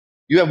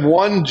You have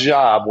one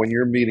job when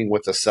you're meeting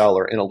with a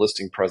seller in a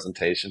listing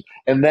presentation,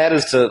 and that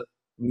is to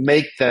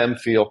make them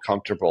feel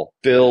comfortable,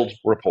 build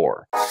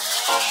rapport.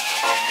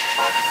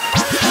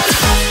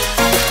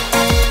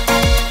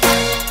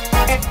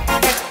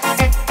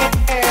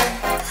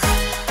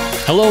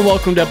 Hello and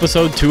welcome to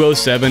episode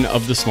 207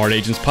 of the Smart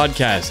Agents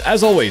Podcast.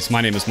 As always,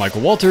 my name is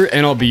Michael Walter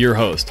and I'll be your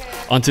host.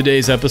 On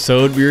today's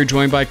episode, we are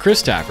joined by Chris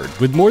Stafford.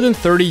 With more than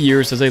 30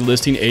 years as a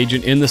listing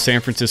agent in the San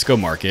Francisco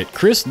market,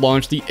 Chris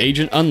launched the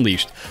Agent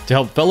Unleashed to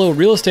help fellow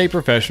real estate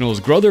professionals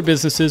grow their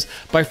businesses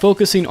by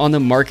focusing on the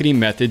marketing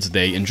methods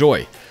they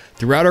enjoy.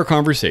 Throughout our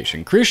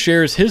conversation, Chris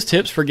shares his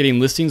tips for getting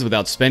listings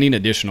without spending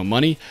additional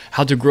money,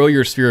 how to grow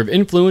your sphere of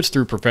influence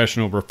through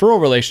professional referral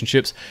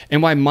relationships,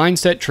 and why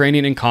mindset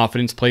training and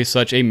confidence play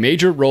such a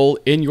major role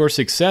in your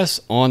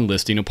success on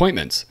listing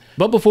appointments.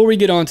 But before we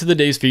get on to the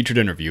day's featured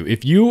interview,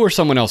 if you or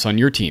someone else on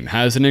your team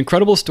has an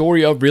incredible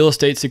story of real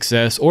estate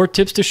success or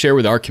tips to share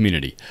with our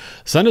community,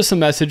 send us a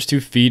message to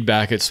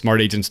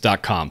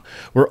feedback@smartagents.com.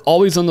 We're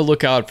always on the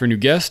lookout for new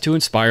guests to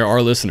inspire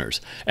our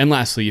listeners. And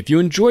lastly, if you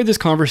enjoyed this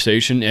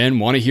conversation and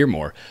want to hear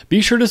more,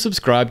 be sure to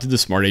subscribe to the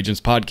Smart Agents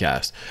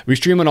Podcast. We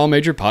stream on all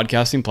major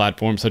podcasting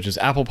platforms such as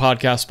Apple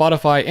Podcasts,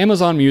 Spotify,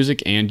 Amazon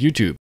Music, and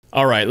YouTube.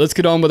 All right, let's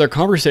get on with our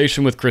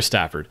conversation with Chris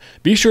Stafford.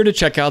 Be sure to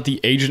check out the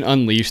Agent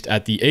Unleashed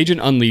at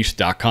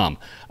theagentunleashed.com.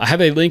 I have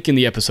a link in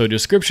the episode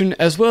description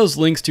as well as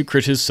links to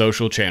Chris's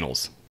social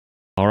channels.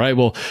 All right,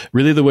 well,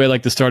 really the way I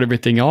like to start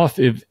everything off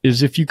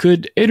is if you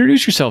could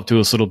introduce yourself to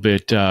us a little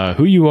bit,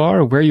 who you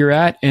are, where you're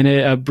at, and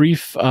a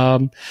brief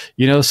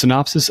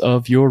synopsis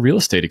of your real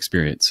estate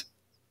experience.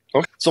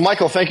 Okay. So,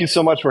 Michael, thank you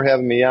so much for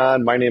having me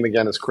on. My name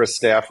again is Chris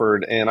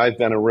Stafford, and I've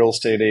been a real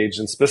estate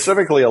agent,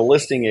 specifically a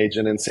listing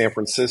agent in San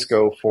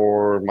Francisco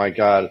for, my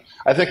God,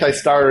 I think I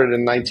started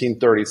in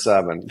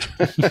 1937.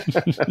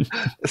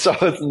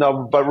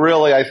 But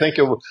really, I think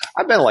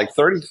I've been like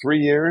 33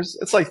 years.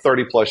 It's like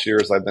 30 plus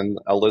years I've been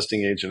a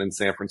listing agent in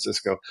San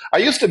Francisco. I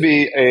used to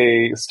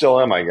be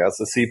still am, I guess,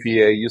 a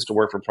CPA, used to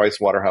work for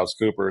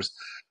PricewaterhouseCoopers.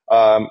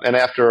 And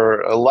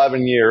after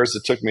 11 years,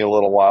 it took me a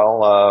little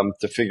while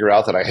to figure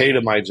out that I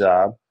hated my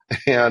job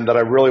and that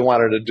I really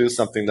wanted to do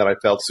something that I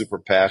felt super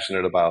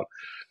passionate about.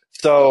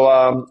 So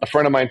a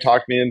friend of mine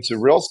talked me into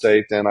real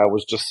estate, and I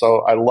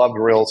loved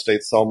real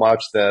estate so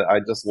much that I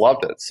just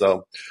loved it.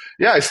 So,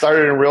 yeah, I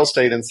started in real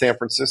estate in San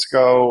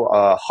Francisco,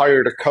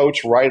 hired a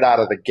coach right out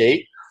of the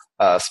gate,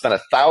 spent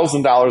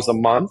 $1,000 a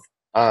month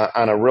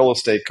on a real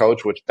estate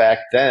coach, which back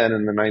then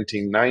in the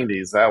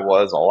 1990s, that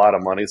was a lot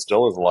of money,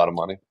 still is a lot of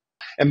money.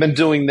 And been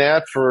doing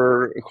that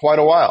for quite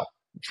a while.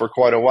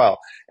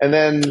 And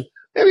then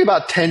maybe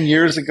about 10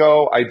 years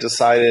ago, I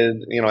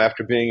decided,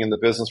 after being in the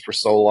business for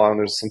so long,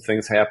 there's some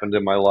things happened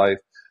in my life.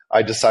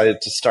 I decided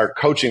to start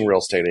coaching real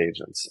estate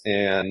agents.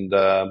 And,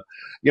 I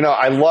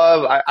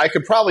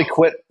could probably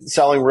quit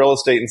selling real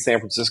estate in San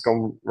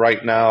Francisco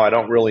right now. I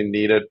don't really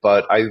need it,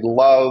 but I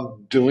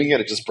love doing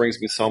it. It just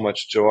brings me so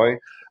much joy.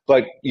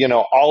 But,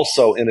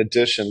 also in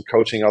addition,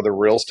 coaching other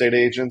real estate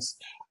agents,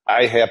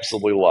 I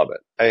absolutely love it.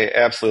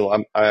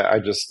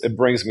 It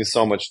brings me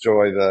so much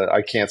joy that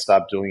I can't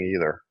stop doing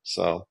either.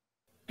 So.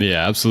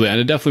 Yeah, absolutely. And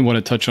I definitely want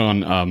to touch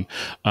on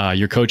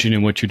your coaching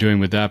and what you're doing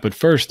with that. But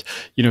first,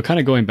 kind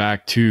of going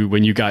back to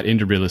when you got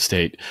into real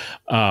estate,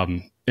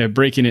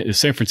 breaking it,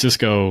 San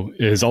Francisco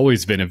has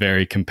always been a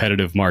very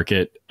competitive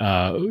market.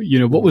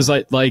 What was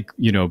that like,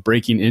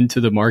 breaking into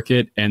the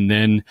market and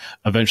then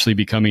eventually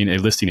becoming a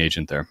listing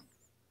agent there?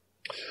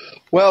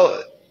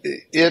 Well,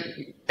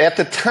 at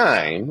the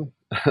time,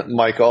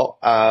 Michael,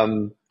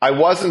 I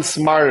wasn't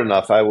smart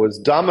enough. I was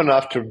dumb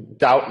enough to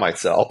doubt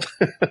myself.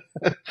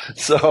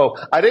 So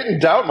I didn't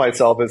doubt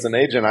myself as an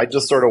agent. I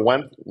just sort of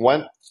went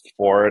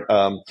for it.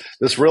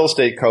 This real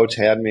estate coach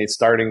had me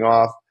starting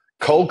off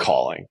cold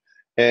calling,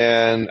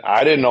 and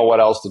I didn't know what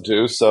else to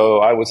do. So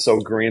I was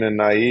so green and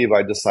naive.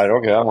 I decided,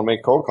 okay, I'm going to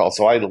make cold calls.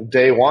 So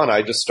day one,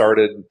 I just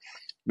started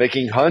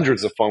making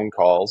hundreds of phone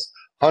calls,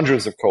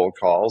 hundreds of cold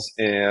calls.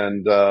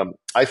 And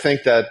I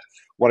think that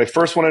when I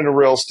first went into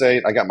real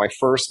estate, I got my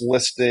first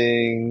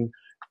listing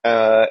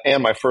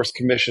and my first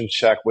commission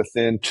check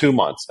within 2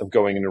 months of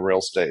going into real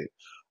estate,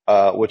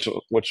 which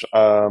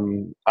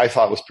I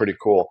thought was pretty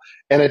cool.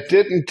 And it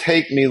didn't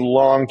take me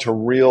long to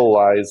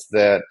realize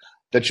that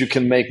you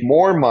can make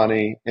more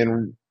money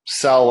in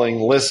selling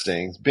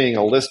listings, being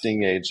a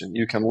listing agent.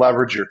 You can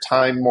leverage your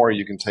time more.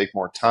 You can take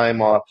more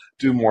time off,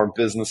 do more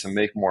business, and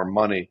make more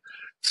money.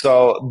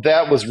 So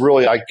that was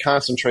really, I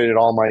concentrated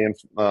all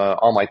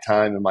my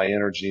time and my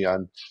energy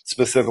on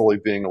specifically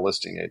being a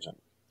listing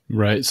agent.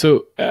 Right.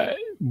 So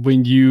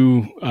when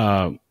you,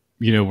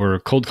 were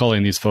cold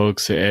calling these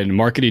folks and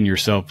marketing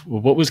yourself,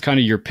 what was kind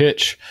of your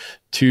pitch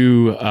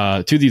to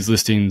these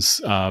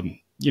listings?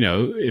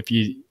 If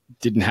you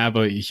didn't have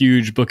a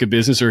huge book of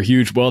business or a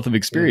huge wealth of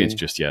experience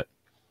just yet.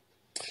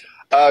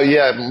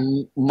 Yeah,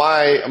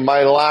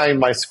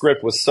 my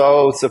script was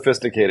so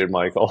sophisticated,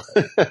 Michael.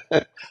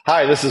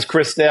 Hi, this is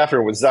Chris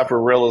Stafford with Zephyr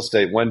Real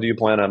Estate. When do you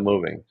plan on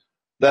moving?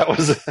 That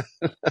was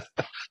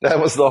that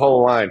was the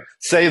whole line.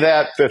 Say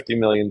that 50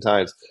 million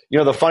times.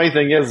 The funny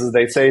thing is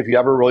they say if you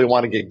ever really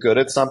want to get good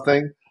at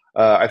something,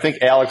 I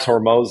think Alex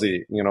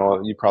Hormozy,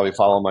 you probably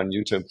follow him on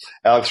YouTube.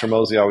 Alex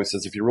Hormozy always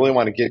says, if you really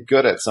want to get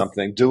good at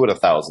something, do it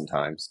 1,000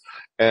 times.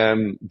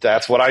 And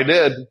that's what I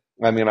did.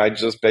 I mean, I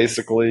just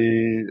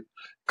basically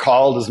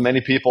called as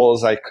many people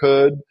as I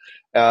could.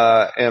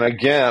 And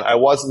again, I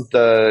wasn't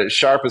the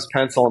sharpest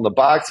pencil in the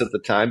box at the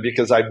time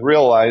because I'd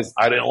realized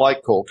I didn't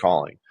like cold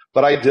calling.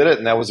 But I did it,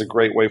 and that was a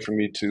great way for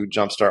me to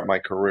jumpstart my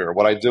career.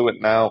 Would I do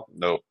it now?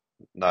 Nope,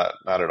 not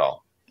at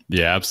all.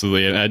 Yeah,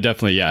 absolutely. And I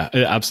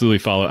absolutely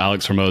follow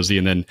Alex Hormozy.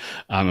 And then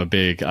I'm a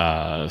big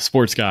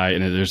sports guy,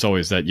 and there's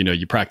always that,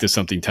 you practice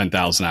something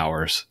 10,000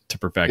 hours to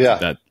perfect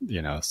that,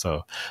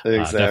 so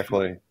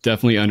exactly.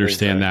 Definitely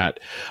understand that.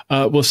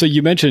 Well, so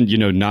you mentioned,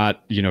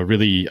 not,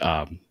 really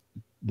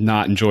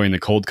not enjoying the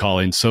cold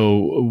calling.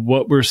 So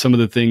what were some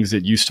of the things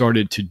that you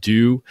started to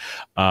do,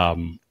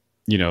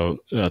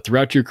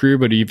 throughout your career,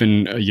 but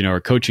even, are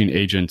coaching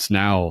agents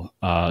now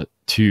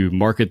to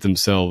market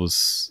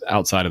themselves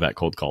outside of that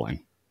cold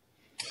calling?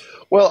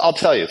 Well, I'll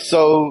tell you.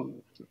 So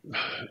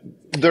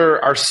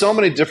there are so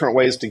many different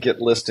ways to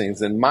get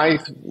listings. And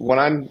when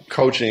I'm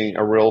coaching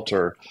a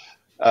realtor,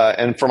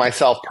 and for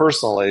myself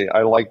personally,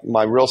 I like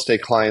my real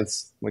estate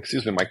clients,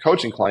 my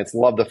coaching clients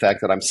love the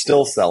fact that I'm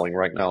still selling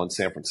right now in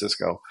San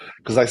Francisco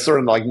because I sort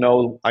of I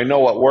know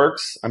what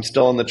works. I'm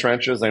still in the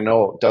trenches. I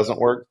know what doesn't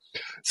work.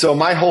 So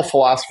my whole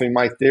philosophy,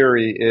 my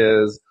theory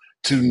is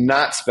to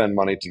not spend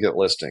money to get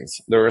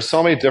listings. There are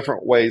so many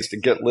different ways to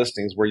get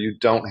listings where you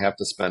don't have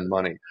to spend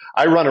money.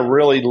 I run a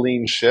really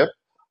lean ship.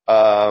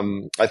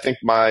 I think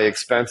my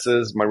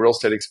real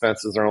estate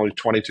expenses are only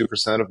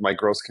 22% of my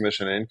gross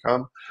commission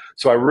income.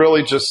 So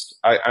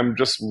I'm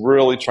just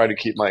really trying to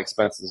keep my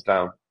expenses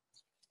down.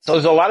 So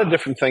there's a lot of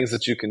different things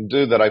that you can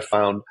do that I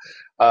found.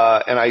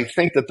 And I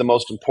think that the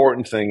most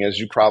important thing, as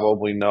you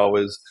probably know,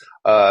 is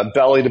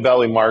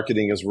belly-to-belly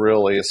marketing is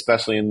really,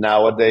 especially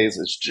nowadays,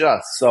 is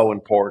just so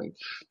important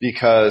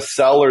because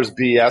sellers'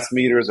 BS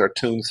meters are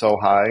tuned so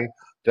high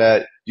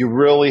that you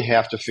really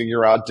have to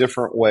figure out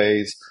different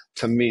ways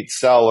to meet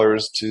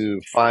sellers,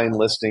 to find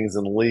listings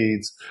and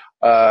leads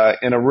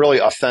in a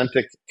really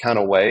authentic kind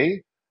of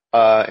way.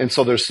 And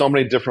so there's so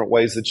many different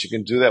ways that you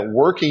can do that.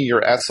 Working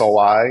your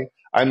SOI,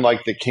 I'm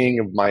like the king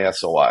of my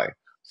SOI.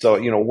 So,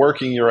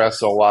 working your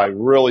SOI,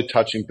 really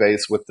touching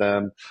base with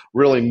them,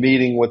 really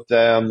meeting with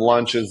them,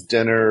 lunches,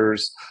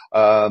 dinners,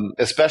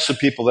 especially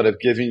people that have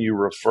given you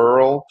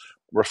referrals.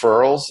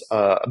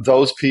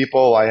 Those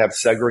people I have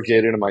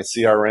segregated in my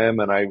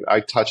CRM, and I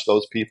touch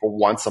those people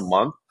once a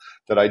month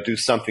that I do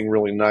something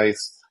really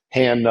nice,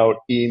 hand note,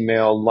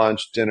 email,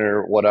 lunch,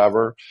 dinner,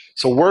 whatever.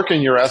 So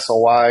working your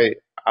SOI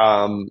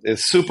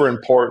is super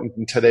important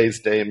in today's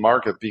day and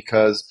market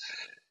because,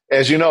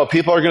 as you know,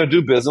 people are going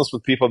to do business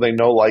with people they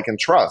know, like, and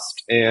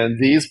trust. And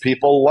these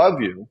people love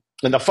you.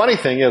 And the funny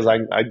thing is,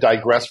 I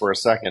digress for a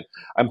second.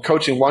 I'm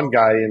coaching one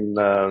guy in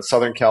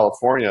Southern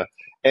California,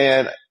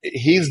 and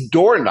he's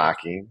door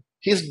knocking.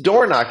 He's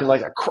door knocking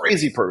like a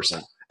crazy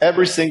person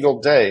every single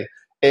day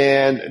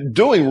and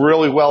doing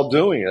really well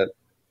doing it,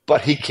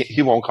 but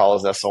he won't call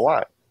his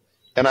SOI.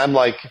 And I'm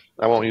like,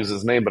 I won't use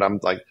his name, but I'm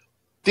like,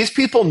 these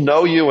people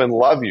know you and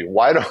love you.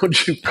 Why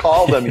don't you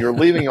call them? You're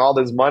leaving all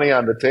this money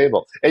on the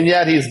table. And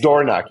yet he's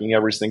door knocking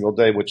every single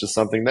day, which is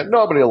something that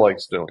nobody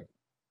likes doing.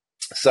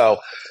 So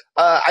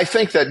I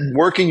think that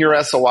working your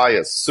SOI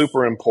is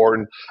super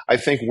important. I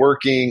think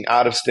working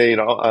out of state,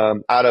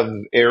 out of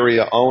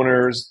area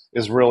owners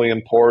is really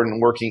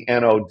important. Working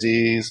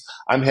NODs.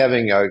 I'm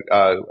having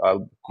a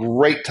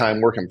great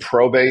time working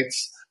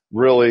probates,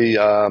 really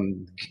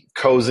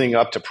cozying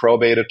up to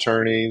probate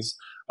attorneys,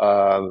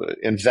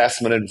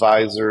 investment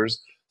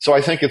advisors. So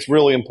I think it's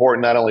really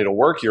important not only to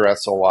work your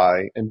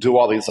SOI and do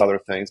all these other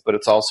things, but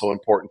it's also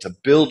important to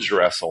build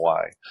your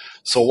SOI.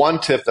 So one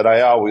tip that I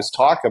always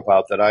talk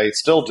about that I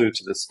still do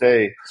to this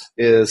day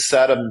is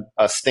set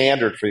a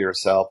standard for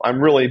yourself.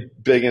 I'm really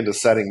big into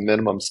setting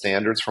minimum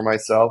standards for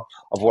myself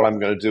of what I'm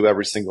going to do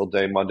every single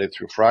day, Monday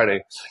through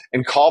Friday,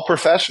 and call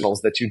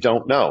professionals that you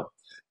don't know.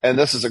 And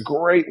this is a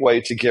great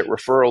way to get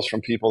referrals from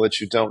people that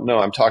you don't know.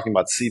 I'm talking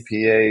about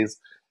CPAs,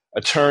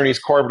 attorneys,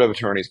 corporate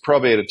attorneys,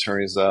 probate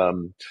attorneys,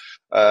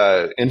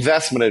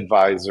 investment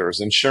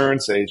advisors,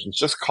 insurance agents.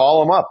 Just call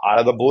them up out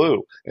of the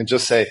blue and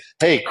just say,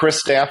 hey,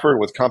 Chris Stafford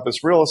with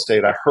Compass Real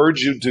Estate, I heard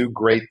you do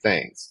great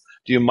things.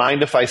 Do you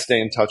mind if I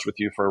stay in touch with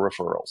you for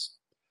referrals?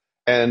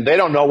 And they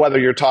don't know whether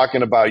you're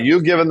talking about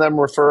you giving them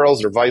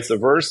referrals or vice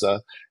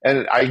versa.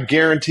 And I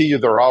guarantee you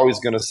they're always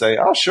going to say,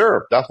 oh,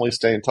 sure, definitely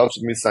stay in touch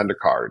with me, send a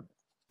card.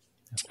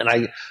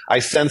 And I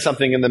send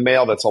something in the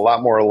mail that's a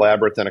lot more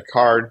elaborate than a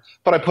card,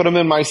 but I put them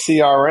in my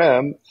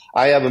CRM.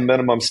 I have a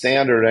minimum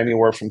standard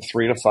anywhere from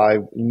 3 to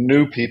 5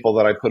 new people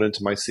that I put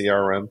into my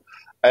CRM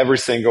every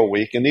single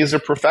week. And these are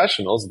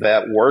professionals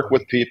that work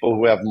with people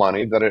who have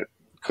money that it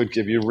could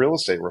give you real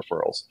estate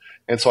referrals.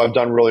 And so I've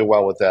done really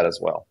well with that as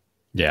well.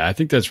 Yeah, I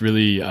think that's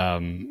really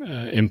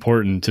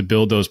important to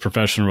build those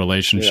professional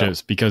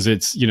relationships because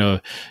it's, you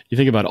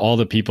think about all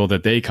the people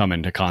that they come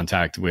into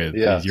contact with.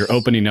 You're Yes.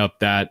 opening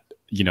up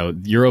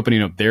you're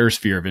opening up their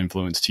sphere of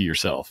influence to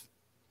yourself.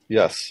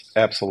 Yes,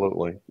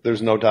 absolutely.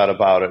 There's no doubt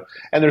about it.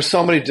 And there's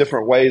so many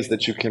different ways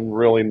that you can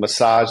really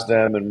massage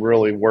them and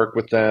really work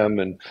with them.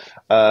 And,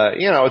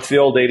 it's the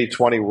old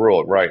 80-20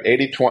 rule, right?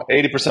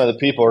 80% of the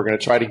people are going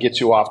to try to get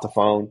you off the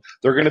phone.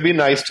 They're going to be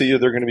nice to you.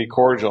 They're going to be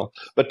cordial.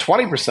 But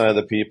 20% of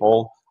the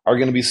people are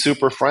going to be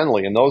super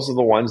friendly. And those are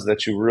the ones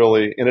that you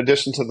really, in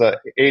addition to the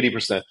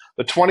 80%,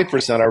 the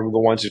 20% are the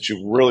ones that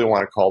you really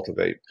want to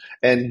cultivate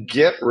and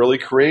get really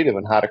creative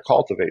in how to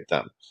cultivate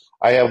them.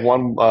 I have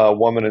one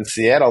woman in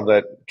Seattle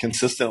that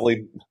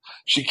consistently,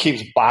 she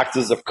keeps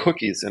boxes of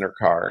cookies in her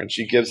car, and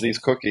she gives these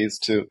cookies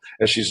to,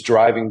 as she's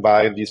driving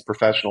by these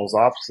professionals'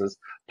 offices,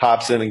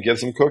 pops in and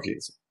gives them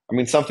cookies. I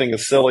mean, something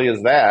as silly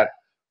as that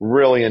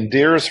really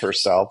endears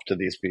herself to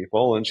these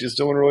people, and she's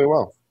doing really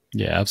well.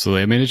 Yeah,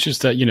 absolutely. I mean, it's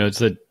just that, it's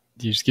that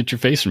you just get your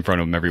face in front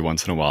of them every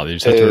once in a while. You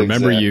just have to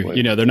remember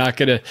they're not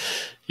going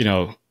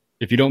to,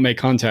 if you don't make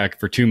contact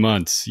for 2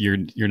 months, you're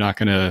not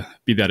going to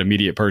be that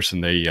immediate person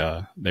they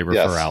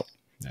refer out.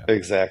 Yeah.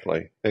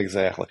 Exactly.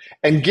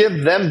 And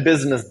give them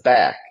business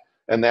back.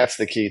 And that's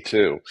the key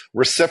too.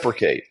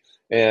 Reciprocate.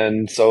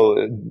 And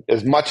so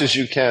as much as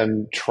you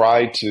can,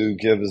 try to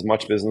give as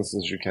much business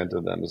as you can to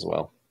them as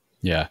well.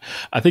 Yeah.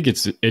 I think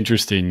it's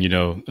interesting,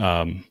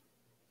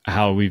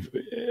 how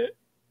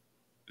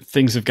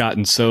things have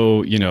gotten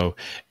so,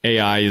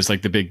 AI is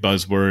like the big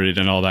buzzword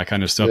and all that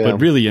kind of stuff. Yeah.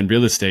 But really in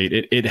real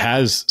estate, it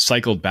has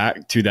cycled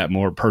back to that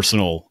more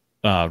personal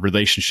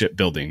relationship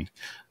building.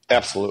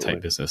 Absolutely.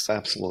 Type business.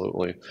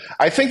 Absolutely.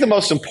 I think the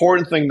most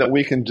important thing that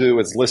we can do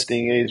as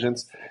listing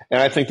agents,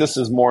 and I think this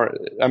is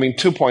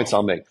 2 points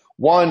I'll make.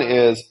 One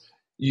is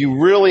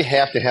you really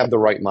have to have the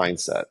right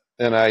mindset.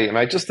 And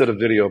I just did a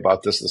video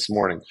about this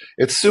morning.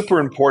 It's super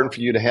important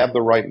for you to have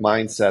the right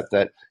mindset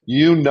that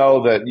you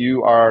know that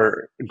you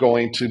are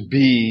going to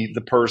be the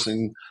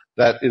person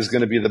that is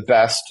going to be the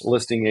best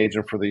listing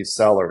agent for these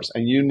sellers.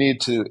 And you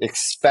need to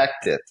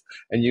expect it.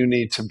 And you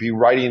need to be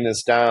writing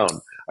this down.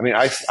 I mean,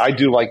 I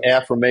do like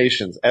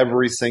affirmations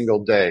every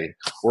single day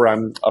where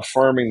I'm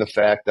affirming the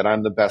fact that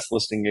I'm the best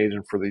listing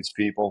agent for these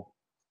people.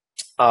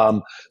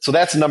 So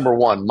that's number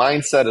one.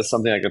 Mindset is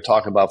something I could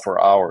talk about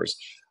for hours.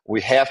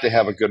 We have to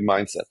have a good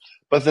mindset.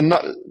 But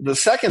the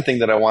second thing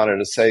that I wanted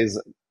to say is,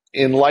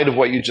 in light of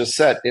what you just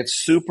said,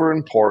 it's super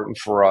important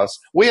for us.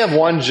 We have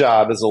one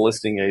job as a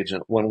listing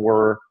agent when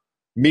we're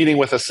meeting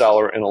with a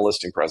seller in a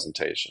listing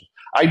presentation.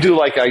 I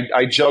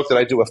joke that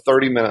I do a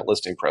 30-minute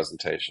listing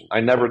presentation.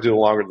 I never do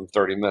longer than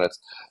 30 minutes.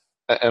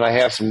 And I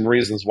have some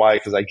reasons why,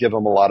 because I give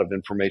them a lot of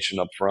information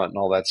up front and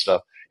all that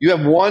stuff. You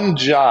have one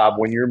job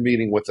when you're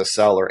meeting with a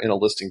seller in a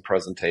listing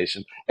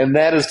presentation, and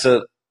that is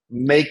to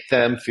make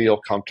them feel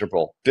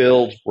comfortable,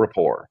 build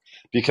rapport.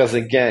 Because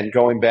again,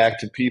 going back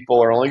to,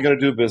 people are only going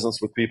to do business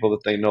with people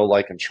that they know,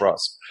 like, and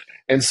trust.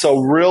 And so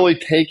really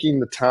taking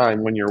the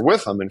time when you're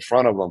with them, in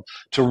front of them,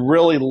 to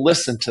really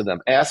listen to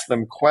them, ask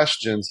them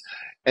questions,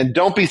 and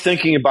don't be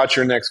thinking about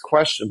your next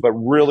question, but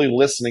really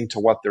listening to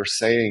what they're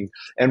saying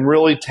and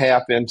really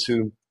tap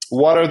into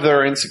what are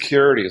their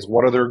insecurities,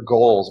 what are their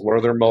goals, what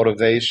are their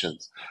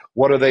motivations,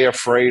 what are they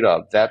afraid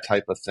of, that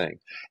type of thing.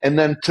 And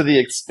then to the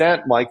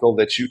extent, Michael,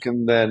 that you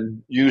can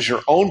then use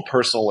your own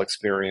personal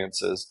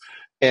experiences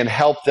and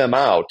help them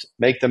out,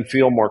 make them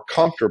feel more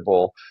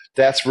comfortable,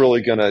 that's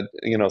really going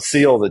to,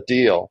 seal the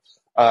deal.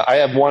 I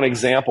have one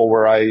example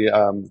where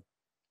I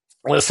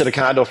listed a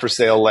condo for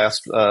sale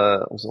was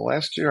it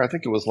last year? I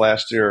think it was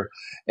last year.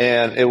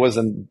 And it was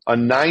a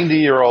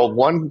 90-year-old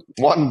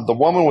the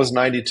woman was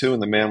 92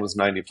 and the man was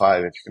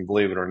 95, if you can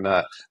believe it or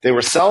not. They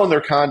were selling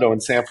their condo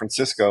in San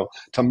Francisco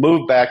to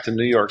move back to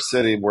New York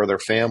City where their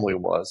family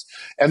was.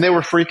 And they were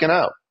freaking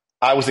out.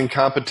 I was in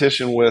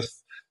competition with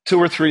 2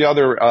 or 3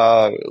 other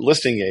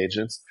listing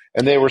agents,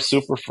 and they were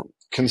super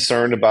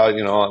concerned about,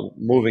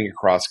 moving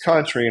across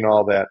country and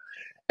all that.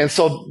 And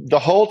so the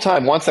whole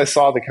time, once I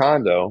saw the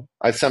condo,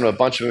 I sent them a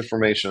bunch of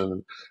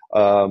information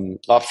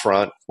up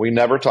front. We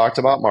never talked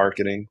about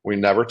marketing. We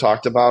never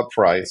talked about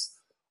price.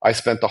 I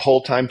spent the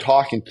whole time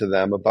talking to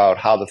them about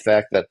how the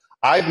fact that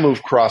I've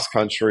moved cross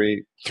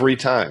country 3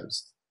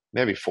 times,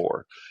 maybe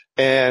 4.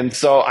 And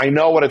so I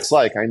know what it's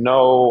like. I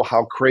know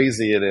how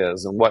crazy it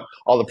is and what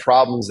all the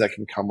problems that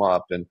can come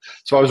up. And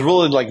so I was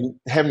really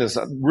having this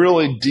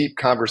really deep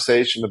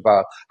conversation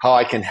about how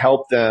I can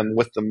help them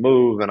with the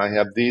move. And I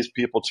have these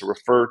people to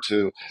refer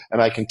to,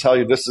 and I can tell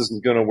you this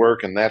isn't going to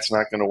work and that's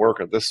not going to work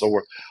or this will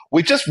work.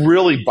 We just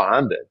really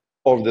bonded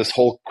over this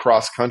whole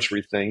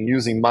cross-country thing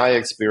using my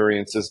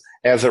experiences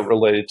as it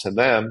related to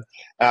them.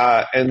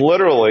 And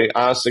literally,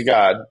 honest to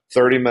God,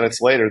 30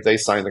 minutes later, they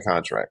signed the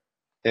contract.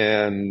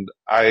 And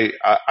I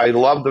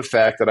love the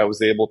fact that I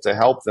was able to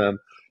help them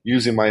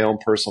using my own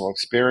personal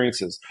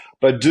experiences.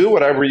 But do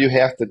whatever you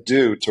have to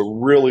do to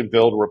really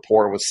build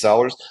rapport with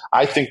sellers.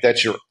 I think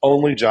that's your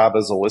only job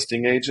as a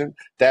listing agent.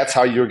 That's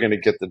how you're going to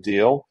get the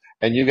deal.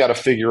 And you got to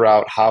figure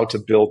out how to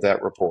build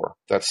that rapport.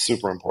 That's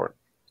super important.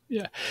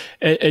 Yeah.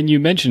 And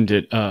you mentioned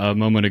it a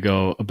moment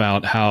ago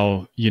about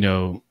how,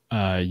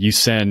 you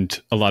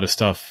send a lot of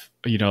stuff,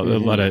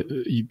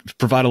 you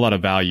provide a lot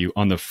of value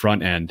on the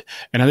front end.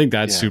 And I think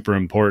that's Yeah. super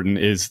important,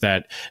 is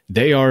that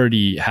they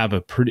already have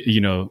a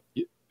pretty,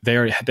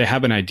 they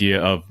have an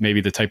idea of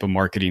maybe the type of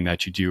marketing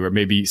that you do, or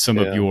maybe some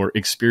of Yeah. your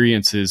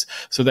experiences,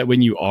 so that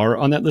when you are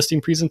on that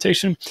listing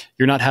presentation,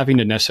 you're not having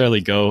to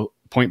necessarily go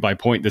point by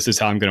point, this is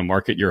how I'm going to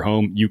market your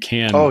home. You Oh,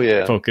 can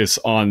yeah. focus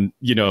on,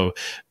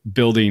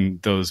 building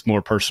those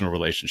more personal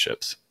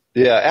relationships.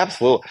 Yeah,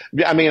 absolutely.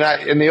 Yeah, I mean,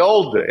 in the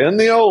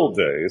old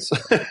days,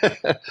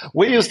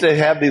 we used to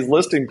have these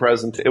listing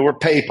presentations. It were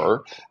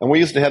paper, and we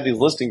used to have these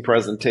listing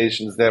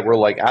presentations that were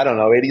like, I don't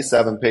know,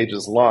 87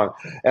 pages long.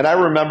 And I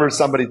remember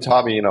somebody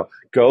taught me,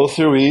 go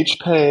through each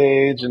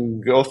page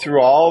and go through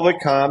all the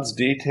comps,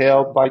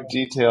 detail by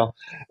detail.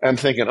 And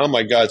thinking, oh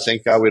my God,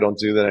 thank God we don't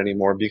do that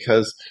anymore,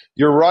 because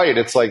you're right.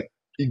 It's like,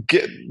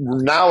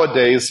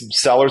 nowadays,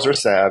 sellers are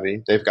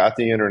savvy. They've got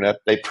the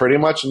internet. They pretty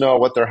much know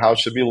what their house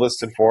should be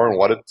listed for and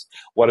what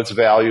it's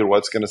valued, what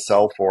it's going to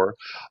sell for.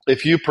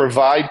 If you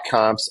provide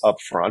comps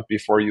up front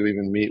before you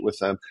even meet with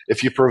them,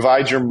 if you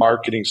provide your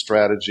marketing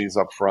strategies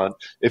up front,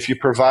 if you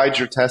provide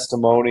your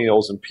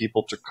testimonials and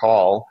people to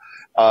call,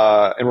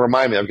 and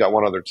remind me, I've got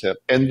one other tip,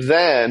 and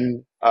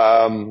then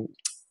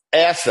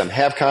ask them,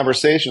 have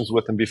conversations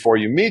with them before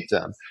you meet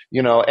them.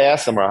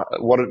 Ask them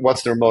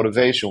what's their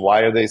motivation, why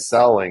are they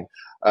selling.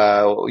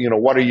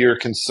 What are your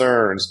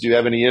concerns? Do you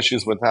have any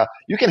issues with how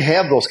you can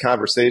have those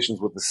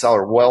conversations with the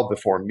seller well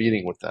before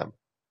meeting with them?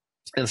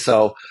 And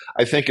so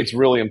I think it's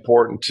really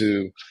important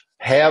to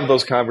have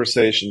those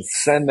conversations,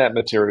 send that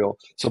material.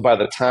 So by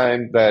the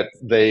time that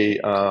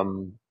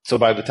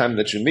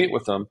you meet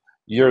with them,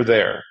 you're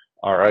there.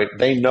 All right.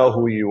 They know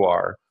who you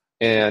are.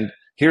 And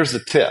here's the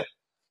tip.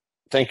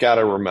 Thank God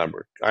I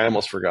remembered. I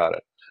almost forgot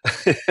it.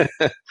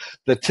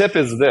 The tip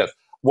is this.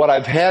 What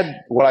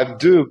I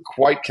do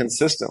quite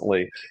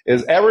consistently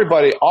is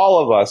all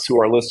of us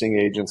who are listing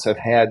agents have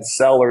had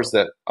sellers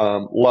that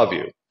love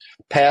you,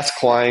 past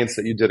clients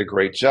that you did a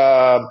great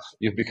job,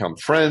 you've become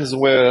friends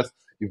with,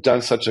 you've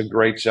done such a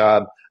great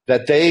job,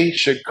 that they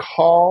should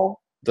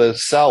call the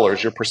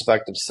sellers, your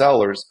prospective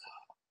sellers,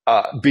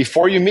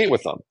 before you meet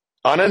with them,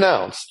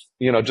 unannounced.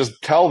 Just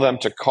tell them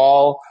to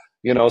call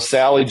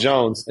Sally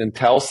Jones, and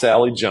tell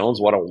Sally Jones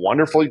what a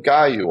wonderful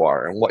guy you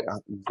are and what a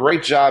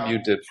great job you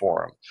did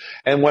for him.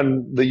 And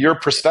when your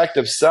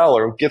prospective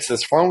seller gets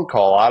this phone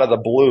call out of the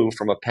blue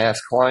from a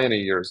past client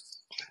of yours,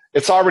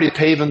 it's already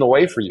paving the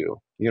way for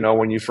you,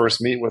 when you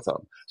first meet with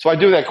them. So I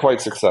do that quite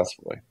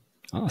successfully.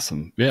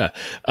 Awesome. Yeah.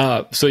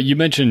 So you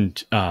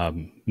mentioned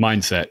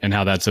mindset and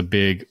how that's a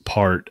big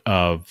part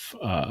of,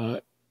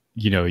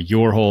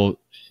 your whole,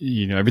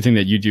 everything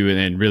that you do,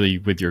 and really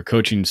with your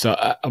coaching. So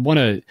I want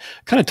to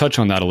kind of touch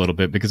on that a little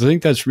bit, because I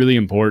think that's really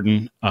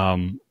important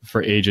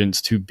for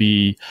agents to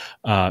be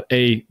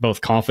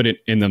both confident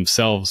in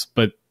themselves,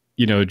 but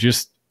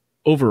just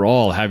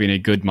overall having a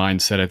good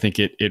mindset. I think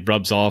it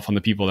rubs off on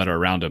the people that are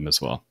around them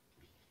as well.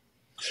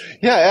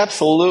 Yeah,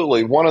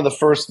 absolutely. One of the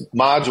first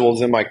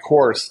modules in my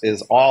course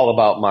is all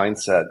about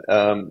mindset.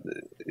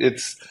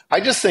 I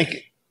just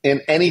think in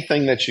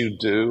anything that you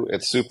do,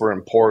 it's super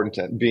important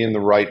to be in the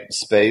right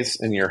space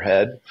in your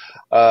head.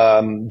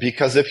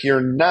 Because if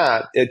you're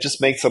not, it just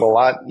makes it a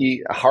lot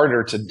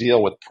harder to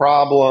deal with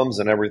problems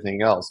and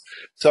everything else.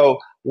 So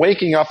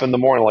waking up in the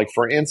morning, like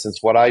for instance,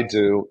 what I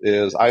do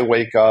is I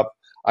wake up,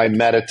 I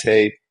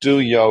meditate, do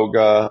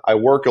yoga, I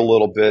work a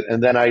little bit,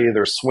 and then I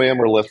either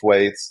swim or lift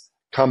weights,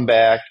 come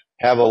back,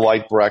 have a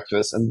light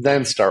breakfast, and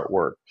then start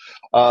work.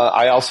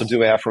 I also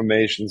do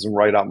affirmations and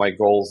write out my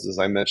goals, as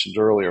I mentioned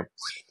earlier.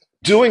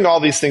 Doing all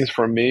these things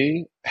for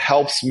me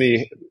helps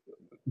me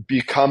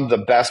become the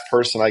best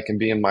person I can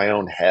be in my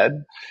own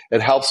head.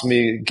 It helps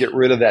me get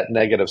rid of that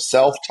negative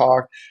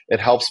self-talk.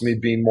 It helps me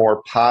be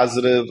more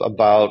positive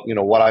about,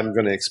 what I'm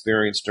going to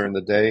experience during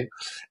the day.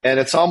 And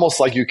it's almost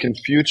like you can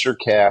future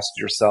cast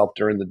yourself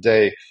during the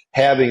day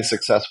having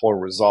successful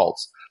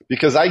results.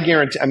 Because I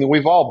guarantee,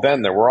 we've all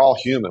been there. We're all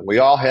human. We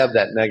all have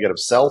that negative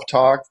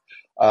self-talk.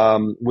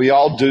 We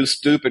all do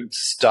stupid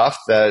stuff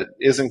that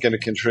isn't going to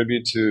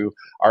contribute to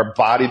our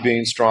body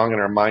being strong and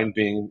our mind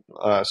being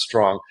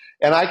strong.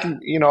 And I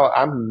can,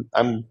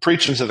 I'm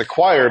preaching to the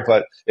choir,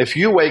 but if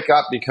you wake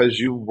up because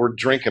you were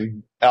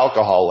drinking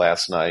alcohol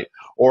last night,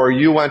 or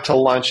you went to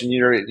lunch and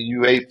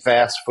you ate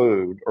fast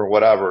food or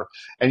whatever,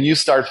 and you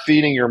start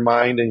feeding your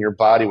mind and your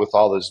body with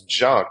all this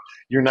junk,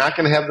 you're not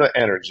going to have the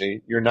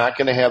energy. You're not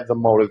going to have the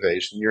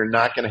motivation. You're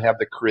not going to have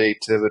the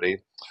creativity.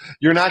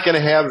 You're not going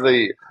to have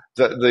the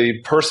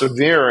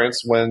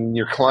perseverance when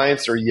your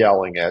clients are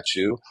yelling at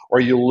you or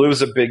you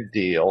lose a big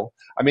deal.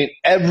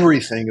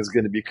 Everything is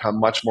going to become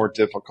much more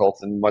difficult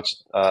and much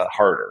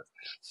harder.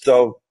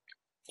 So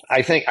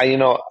I think,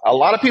 a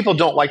lot of people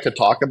don't like to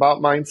talk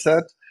about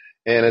mindset,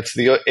 and it's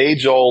the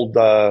age old,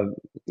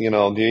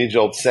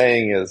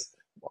 saying is,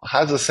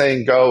 how's the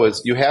saying go,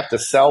 is you have to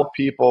sell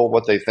people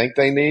what they think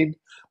they need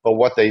but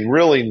what they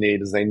really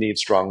need is they need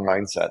strong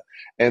mindset.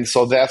 And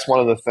so that's one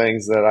of the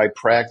things that I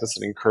practice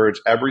and encourage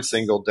every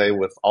single day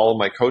with all of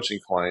my coaching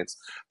clients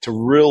to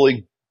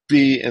really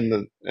be in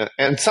the,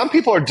 and some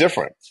people are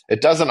different. It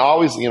doesn't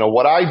always,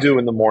 what I do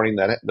in the morning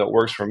that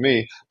works for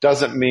me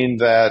doesn't mean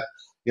that,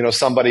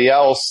 somebody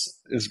else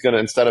is going to,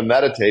 instead of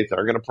meditate,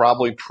 they're going to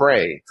probably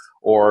pray,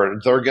 or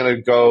they're going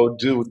to go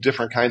do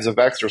different kinds of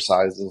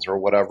exercises or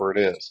whatever it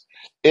is.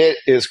 It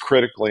is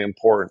critically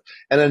important.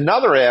 And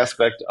another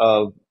aspect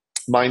of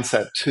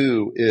mindset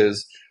too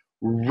is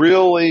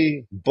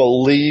really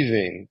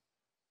believing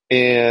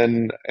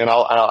in, and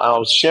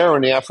I'll share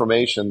an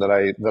affirmation that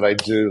I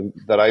do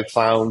that I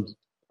found.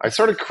 I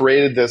sort of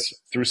created this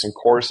through some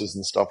courses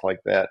and stuff like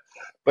that.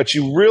 But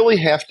you really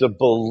have to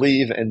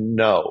believe and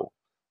know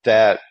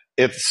that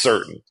it's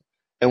certain.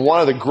 And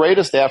one of the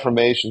greatest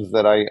affirmations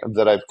that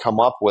I've come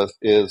up with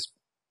is,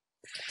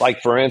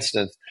 like, for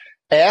instance,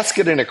 ask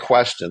it in a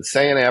question.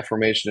 Say an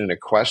affirmation in a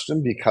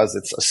question because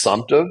it's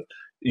assumptive.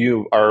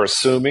 You are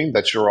assuming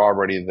that you're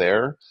already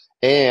there.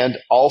 And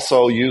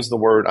also use the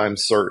word "I'm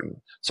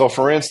certain." So,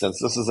 for instance,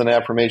 this is an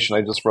affirmation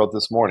I just wrote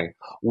this morning.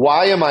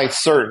 Why am I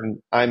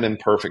certain I'm in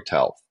perfect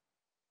health?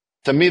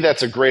 To me,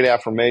 that's a great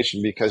affirmation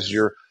because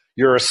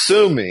you're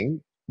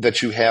assuming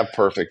that you have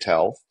perfect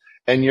health,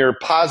 and you're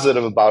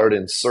positive about it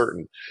and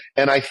certain.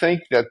 And I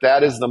think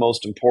that is the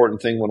most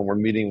important thing when we're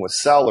meeting with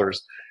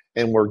sellers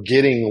and we're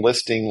getting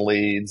listing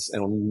leads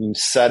and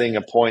setting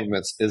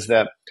appointments, is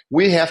that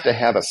we have to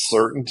have a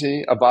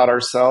certainty about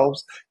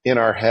ourselves in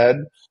our head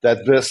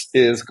that this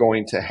is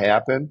going to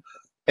happen.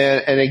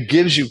 And it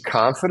gives you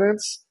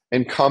confidence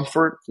and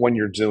comfort when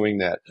you're doing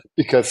that.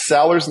 Because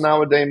sellers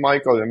nowadays,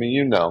 Michael,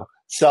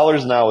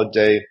 sellers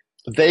nowadays,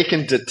 they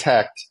can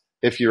detect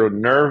if you're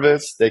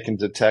nervous, they can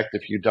detect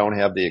if you don't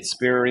have the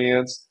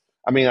experience.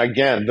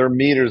 Again, their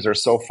meters are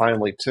so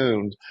finely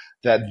tuned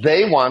that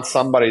they want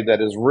somebody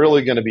that is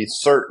really going to be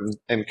certain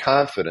and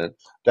confident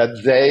that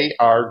they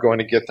are going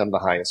to get them the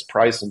highest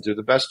price and do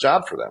the best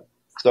job for them.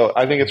 So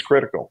I think it's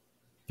critical.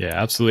 Yeah,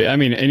 absolutely.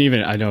 And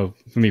even I know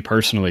for me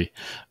personally,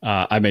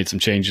 I made some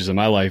changes in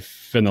my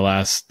life in the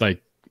last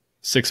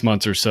 6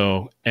 months or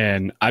so,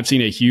 and I've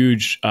seen a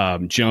huge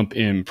jump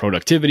in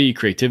productivity,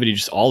 creativity,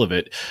 just all of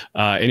it.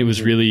 And it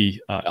was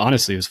really,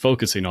 honestly, it was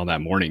focusing on that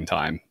morning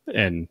time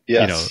and,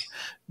 Yes.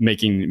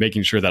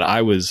 making sure that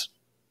I was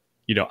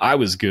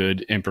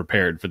good and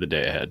prepared for the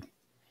day ahead.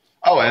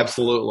 Oh,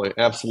 absolutely.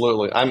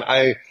 Absolutely.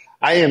 I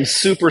am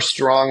super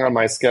strong on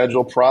my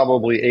schedule,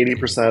 probably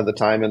 80% of the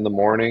time in the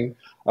morning.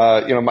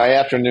 My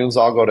afternoons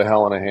all go to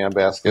hell in a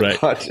handbasket,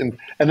 right. But,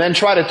 and then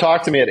try to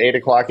talk to me at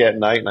 8:00 at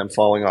night and I'm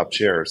falling off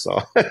chairs.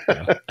 So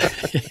yeah,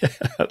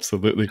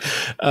 absolutely.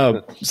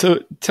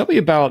 So tell me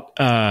about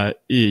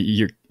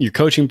your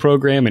coaching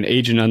program and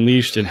Agent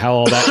Unleashed and how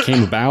all that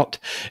came about,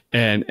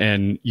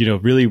 and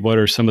really what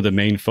are some of the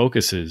main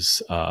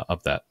focuses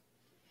of that?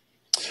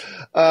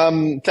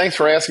 Thanks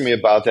for asking me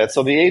about that.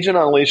 So the Agent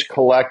Unleashed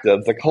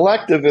Collective, the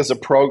Collective is a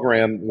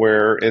program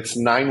where it's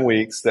 9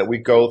 weeks that we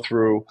go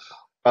through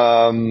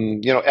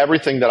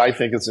everything that I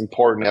think is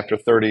important after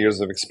 30 years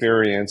of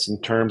experience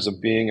in terms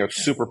of being a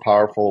super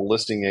powerful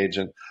listing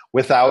agent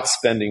without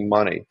spending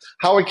money.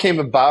 How it came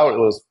about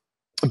was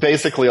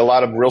basically a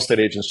lot of real estate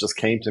agents just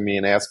came to me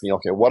and asked me,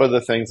 okay, what are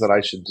the things that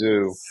I should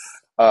do,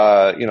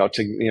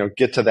 to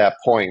get to that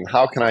point?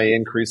 How can I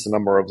increase the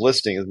number of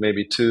listings,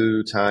 maybe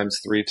 2 times,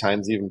 3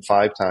 times, even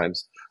 5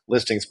 times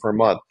listings per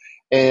month?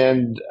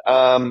 And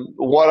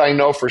what I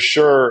know for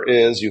sure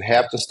is you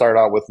have to start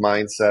out with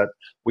mindset.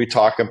 We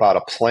talk about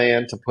a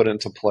plan to put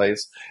into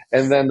place.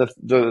 And then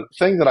the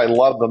thing that I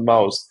love the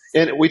most,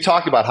 and we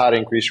talk about how to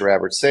increase your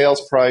average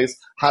sales price,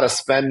 how to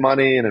spend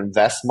money and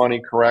invest money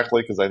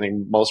correctly, because I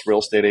think most real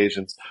estate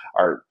agents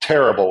are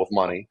terrible with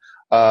money.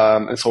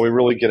 And so we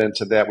really get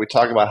into that. We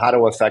talk about how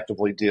to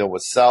effectively deal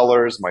with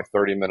sellers, my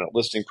 30-minute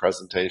listing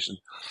presentation.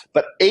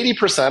 But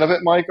 80% of it,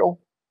 Michael,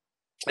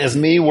 is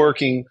me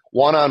working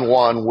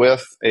one-on-one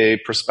with a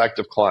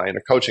prospective client,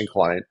 a coaching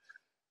client,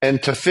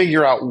 and to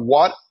figure out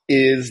what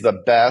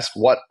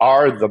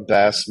are the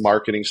best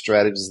marketing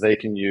strategies they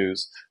can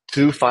use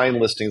to find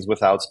listings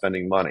without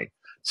spending money.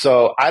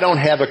 So I don't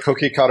have a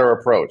cookie cutter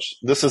approach.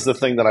 This is the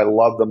thing that I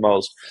love the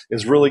most,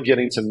 is really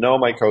getting to know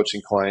my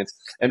coaching clients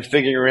and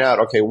figuring out,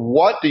 okay,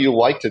 what do you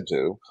like to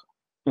do?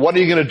 What are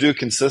you going to do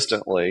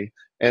consistently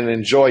and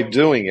enjoy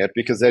doing it?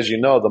 Because as you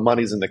know, the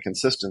money's in the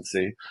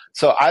consistency.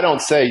 So I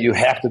don't say you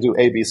have to do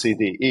A, B, C,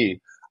 D, E.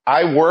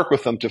 I work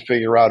with them to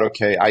figure out,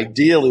 okay,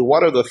 ideally,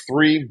 what are the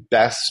 3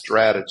 best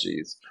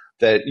strategies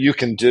that you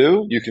can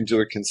do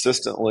it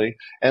consistently,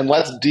 and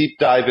let's deep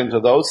dive into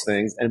those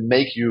things and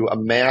make you a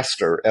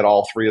master at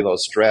all 3 of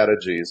those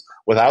strategies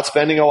without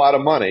spending a lot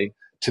of money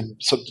to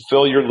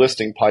fill your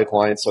listing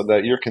pipeline so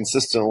that you're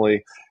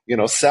consistently,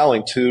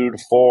 selling 2 to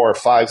 4,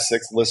 5,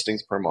 6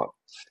 listings per month.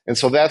 And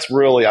so that's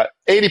really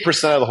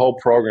 80% of the whole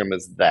program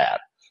is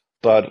that.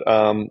 But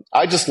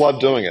I just love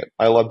doing it.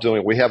 I love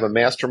doing it. We have a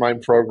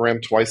mastermind program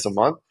twice a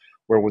month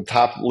where with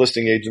top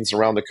listing agents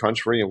around the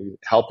country, and we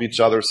help each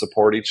other,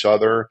 support each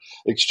other,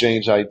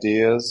 exchange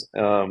ideas.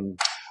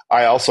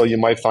 I also, you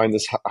might find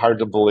this hard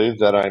to believe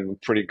that I'm a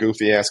pretty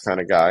goofy ass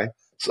kind of guy.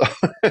 So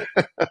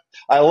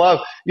I love,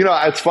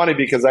 it's funny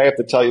because I have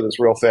to tell you this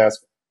real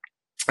fast.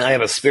 I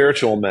have a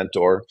spiritual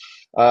mentor.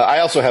 I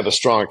also have a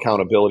strong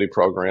accountability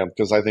program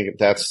because I think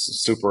that's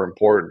super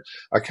important,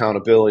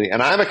 accountability.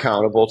 And I'm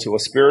accountable to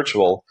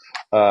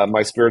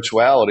my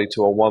spirituality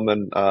to a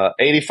woman,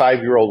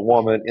 85-year-old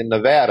woman in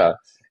Nevada.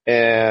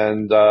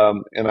 And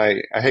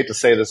I hate to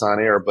say this on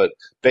air, but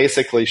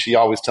basically she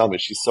always tells me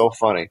she's so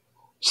funny,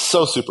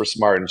 so super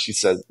smart. And she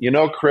says,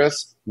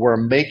 Chris, we're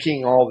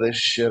making all this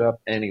shit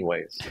up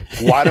anyways.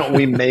 Why don't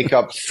we make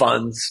up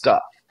fun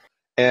stuff?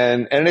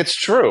 And it's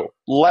true.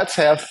 Let's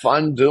have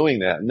fun doing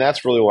that. And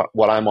that's really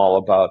what I'm all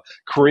about,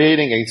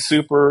 creating a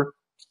super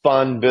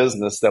fun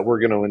business that we're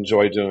going to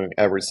enjoy doing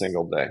every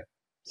single day.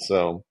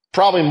 So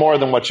probably more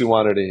than what you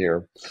wanted to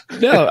hear.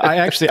 No,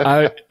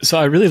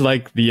 I really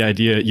like the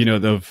idea,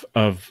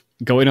 of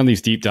going on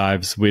these deep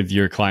dives with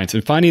your clients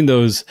and finding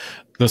those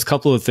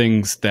couple of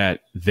things that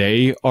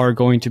they are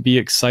going to be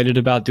excited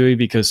about doing,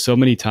 because so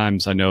many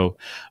times I know,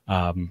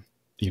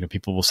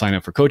 people will sign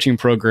up for coaching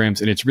programs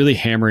and it's really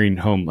hammering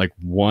home like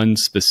one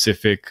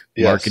specific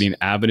marketing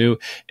avenue.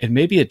 And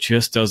maybe it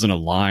just doesn't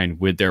align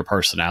with their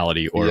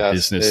personality or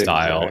business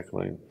style.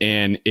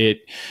 And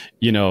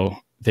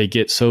they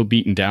get so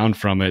beaten down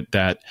from it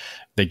that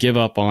they give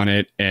up on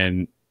it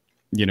and,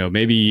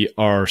 maybe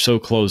are so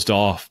closed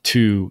off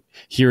to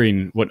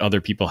hearing what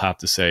other people have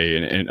to say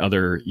and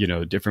other,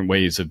 different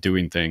ways of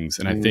doing things.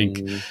 And I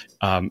think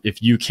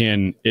if you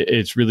can,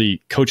 it's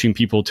really coaching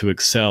people to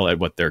excel at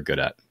what they're good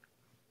at.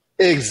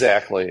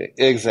 Exactly.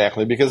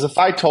 Because if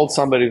I told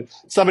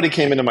somebody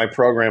came into my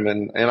program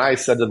and I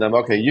said to them,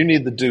 okay, you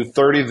need to do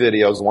 30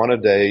 videos, one a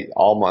day,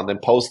 all month,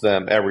 and post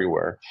them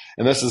everywhere.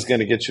 And this is going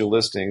to get you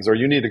listings, or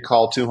you need to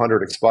call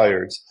 200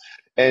 expireds.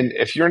 And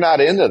if you're not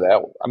into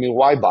that,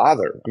 why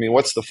bother?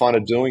 What's the fun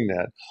of doing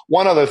that?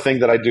 One other thing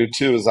that I do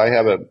too is I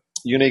have a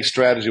unique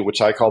strategy, which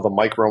I call the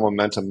micro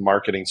momentum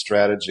marketing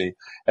strategy.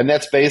 And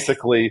that's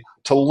basically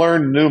to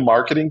learn new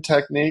marketing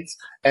techniques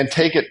and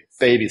take it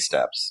baby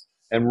steps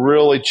and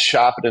really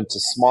chop it into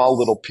small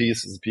little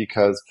pieces,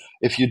 because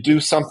if you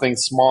do something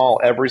small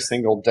every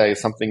single day,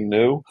 something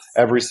new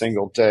every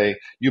single day,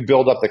 you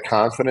build up the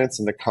confidence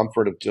and the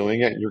comfort of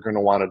doing it, and you're going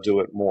to want to do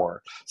it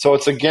more. So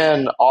it's,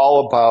 again,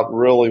 all about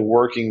really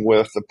working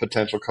with the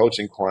potential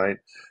coaching client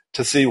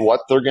to see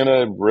what they're going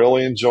to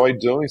really enjoy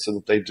doing so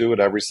that they do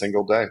it every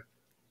single day.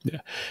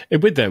 Yeah.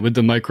 And with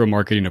the micro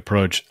marketing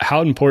approach,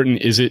 how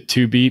important is it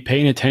to be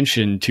paying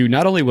attention to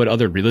not only what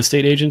other real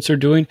estate agents are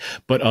doing,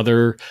 but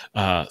other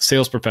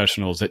sales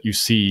professionals that you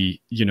see,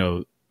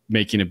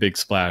 making a big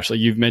splash? Like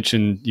you've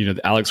mentioned,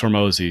 the Alex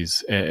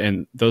Hormozis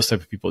and those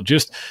type of people,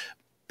 just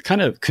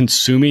kind of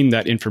consuming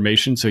that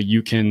information so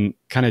you can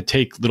kind of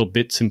take little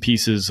bits and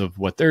pieces of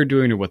what they're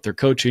doing or what they're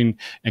coaching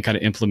and kind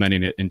of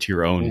implementing it into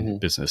your own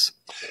business.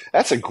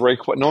 That's a great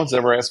question. No one's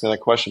ever asked me that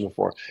question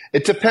before.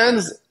 It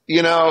depends,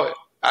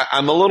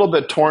 I'm a little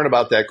bit torn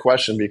about that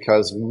question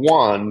because,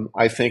 one,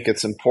 I think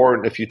it's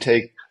important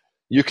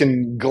you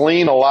can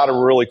glean a lot of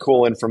really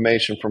cool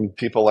information from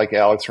people like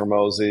Alex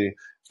Hormozi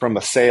from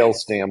a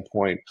sales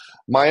standpoint.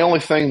 My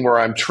only thing where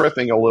I'm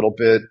tripping a little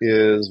bit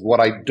is what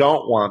I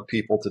don't want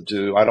people to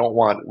do. I don't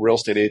want real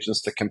estate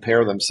agents to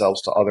compare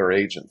themselves to other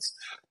agents,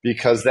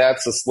 because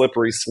that's a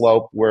slippery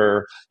slope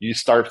where you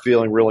start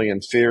feeling really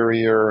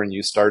inferior and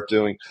you start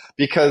doing,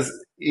 because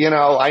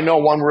I know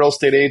one real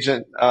estate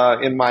agent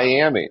in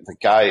Miami. The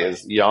guy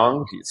is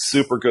young, he's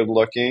super good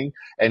looking,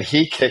 and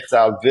he kicks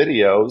out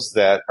videos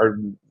that are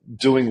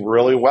doing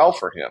really well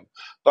for him.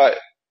 But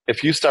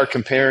if you start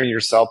comparing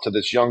yourself to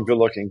this young, good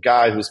looking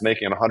guy who's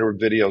making 100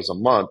 videos a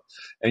month,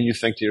 and you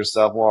think to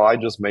yourself, well, I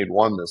just made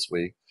one this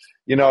week,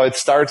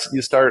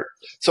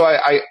 so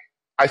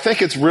I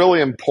think it's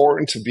really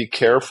important to be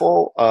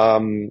careful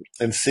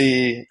and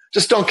see,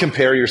 just don't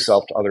compare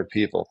yourself to other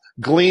people.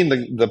 Glean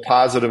the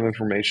positive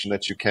information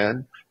that you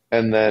can,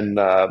 and then,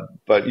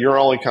 but your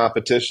only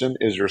competition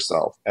is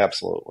yourself.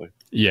 Absolutely.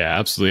 Yeah,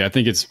 absolutely. I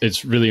think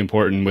it's really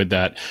important with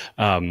that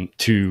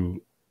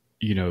to,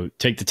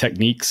 take the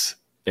techniques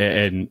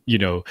and,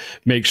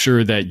 make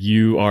sure that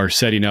you are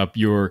setting up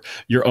your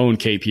own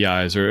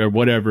KPIs or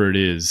whatever it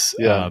is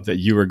that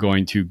you are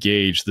going to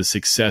gauge the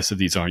success of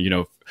these on.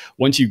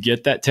 Once you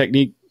get that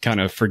technique, kind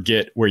of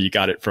forget where you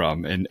got it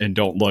from and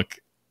don't look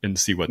and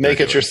see what make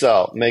it doing.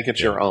 Yourself, make it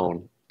your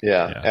own.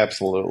 Yeah,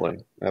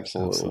 absolutely.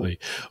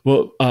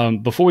 Well,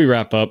 before we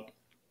wrap up,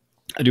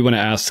 I do want to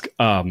ask,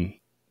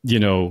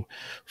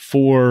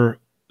 for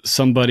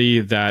somebody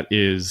that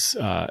is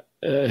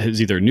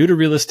either new to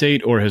real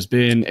estate or has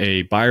been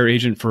a buyer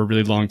agent for a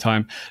really long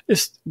time,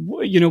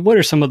 what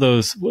are some of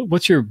those?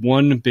 What's your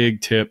one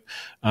big tip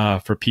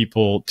for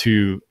people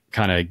to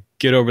kind of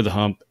get over the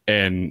hump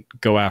and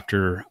go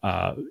after,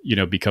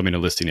 becoming a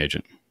listing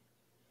agent?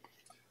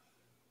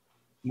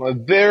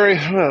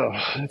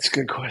 That's a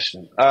good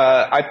question.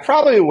 I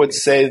probably would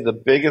say the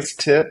biggest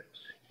tip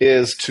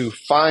is to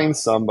find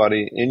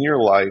somebody in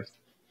your life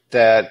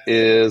that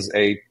is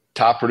a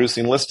top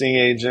producing listing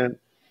agent,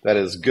 that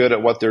is good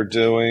at what they're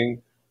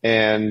doing,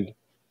 and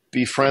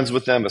be friends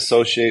with them,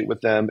 associate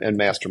with them, and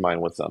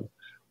mastermind with them.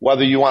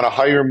 Whether you want to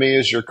hire me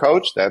as your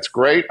coach, that's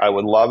great. I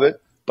would love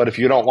it. But if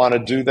you don't want to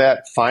do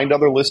that, find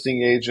other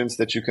listing agents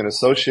that you can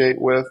associate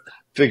with,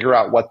 figure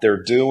out what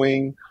they're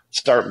doing,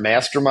 start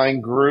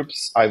mastermind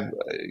groups.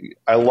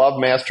 I love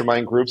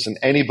mastermind groups, and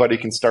anybody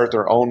can start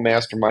their own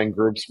mastermind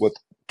groups with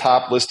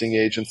top listing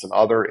agents in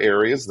other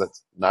areas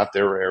that's not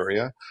their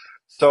area.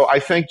 So I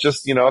think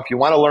just, if you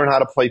want to learn how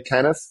to play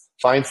tennis,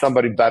 find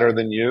somebody better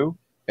than you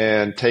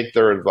and take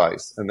their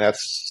advice. And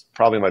that's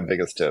probably my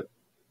biggest tip.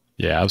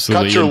 Yeah,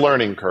 absolutely. Cut your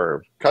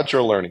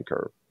learning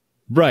curve.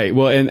 Right.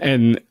 Well,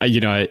 and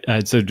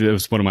I said it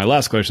was one of my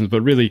last questions,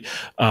 but really,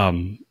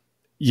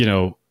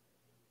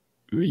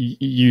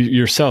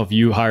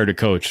 you hired a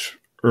coach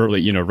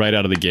early, right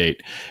out of the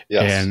gate.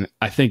 Yes. And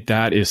I think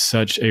that is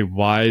such a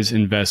wise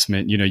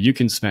investment. You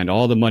can spend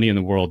all the money in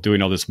the world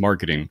doing all this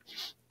marketing,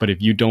 but if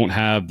you don't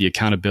have the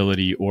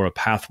accountability or a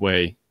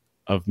pathway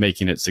of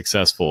making it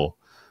successful,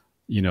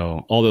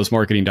 all those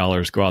marketing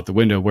dollars go out the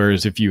window.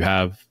 Whereas if you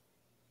have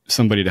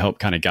somebody to help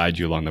kind of guide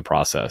you along the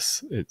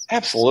process.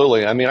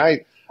 Absolutely. I mean,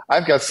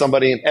 I've got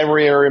somebody in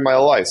every area of my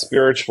life: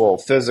 spiritual,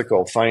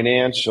 physical,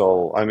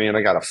 financial. I mean,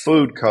 I got a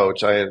food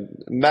coach, I had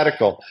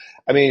medical.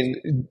 I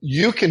mean,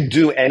 you can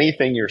do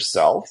anything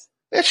yourself.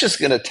 It's just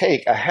going to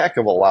take a heck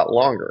of a lot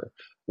longer.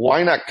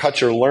 Why not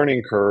cut your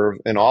learning curve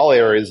in all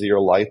areas of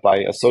your life by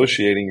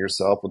associating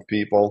yourself with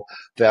people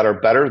that are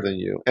better than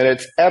you? And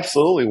it's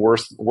absolutely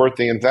worth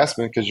the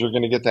investment, because you're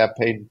going to get that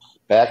paid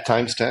back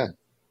times 10.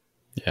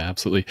 Yeah,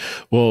 absolutely.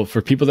 Well,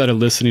 for people that are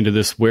listening to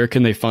this, where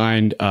can they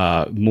find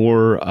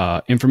more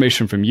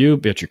information from you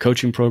about your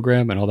coaching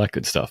program and all that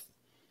good stuff?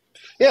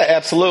 Yeah,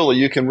 absolutely.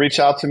 You can reach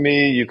out to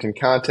me. You can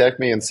contact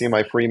me and see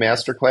my free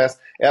masterclass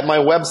at my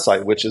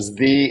website, which is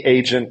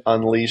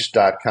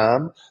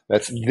theagentunleashed.com.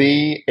 That's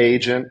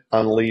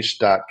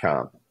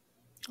theagentunleashed.com.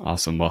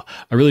 Awesome. Well,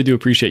 I really do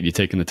appreciate you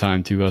taking the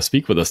time to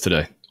speak with us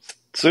today.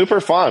 Super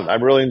fun. I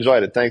really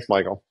enjoyed it. Thanks,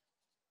 Michael.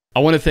 I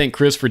want to thank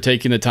Chris for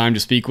taking the time to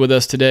speak with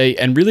us today,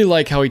 and really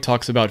like how he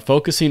talks about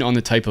focusing on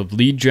the type of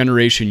lead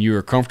generation you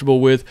are comfortable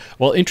with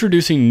while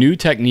introducing new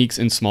techniques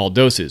in small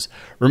doses.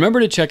 Remember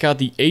to check out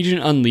The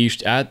Agent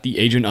Unleashed at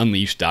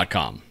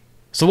theagentunleashed.com.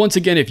 So once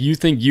again, if you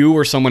think you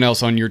or someone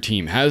else on your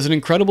team has an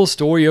incredible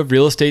story of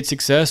real estate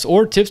success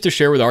or tips to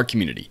share with our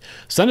community,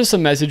 send us a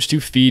message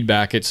to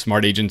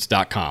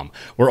feedback@smartagents.com.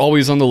 We're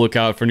always on the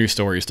lookout for new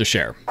stories to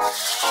share.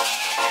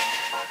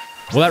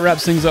 Well, that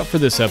wraps things up for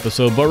this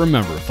episode, but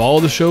remember, follow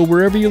the show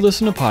wherever you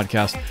listen to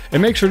podcasts,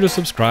 and make sure to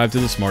subscribe to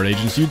the Smart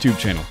Agents YouTube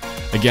channel.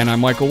 Again, I'm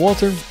Michael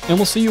Walter, and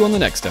we'll see you on the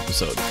next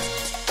episode.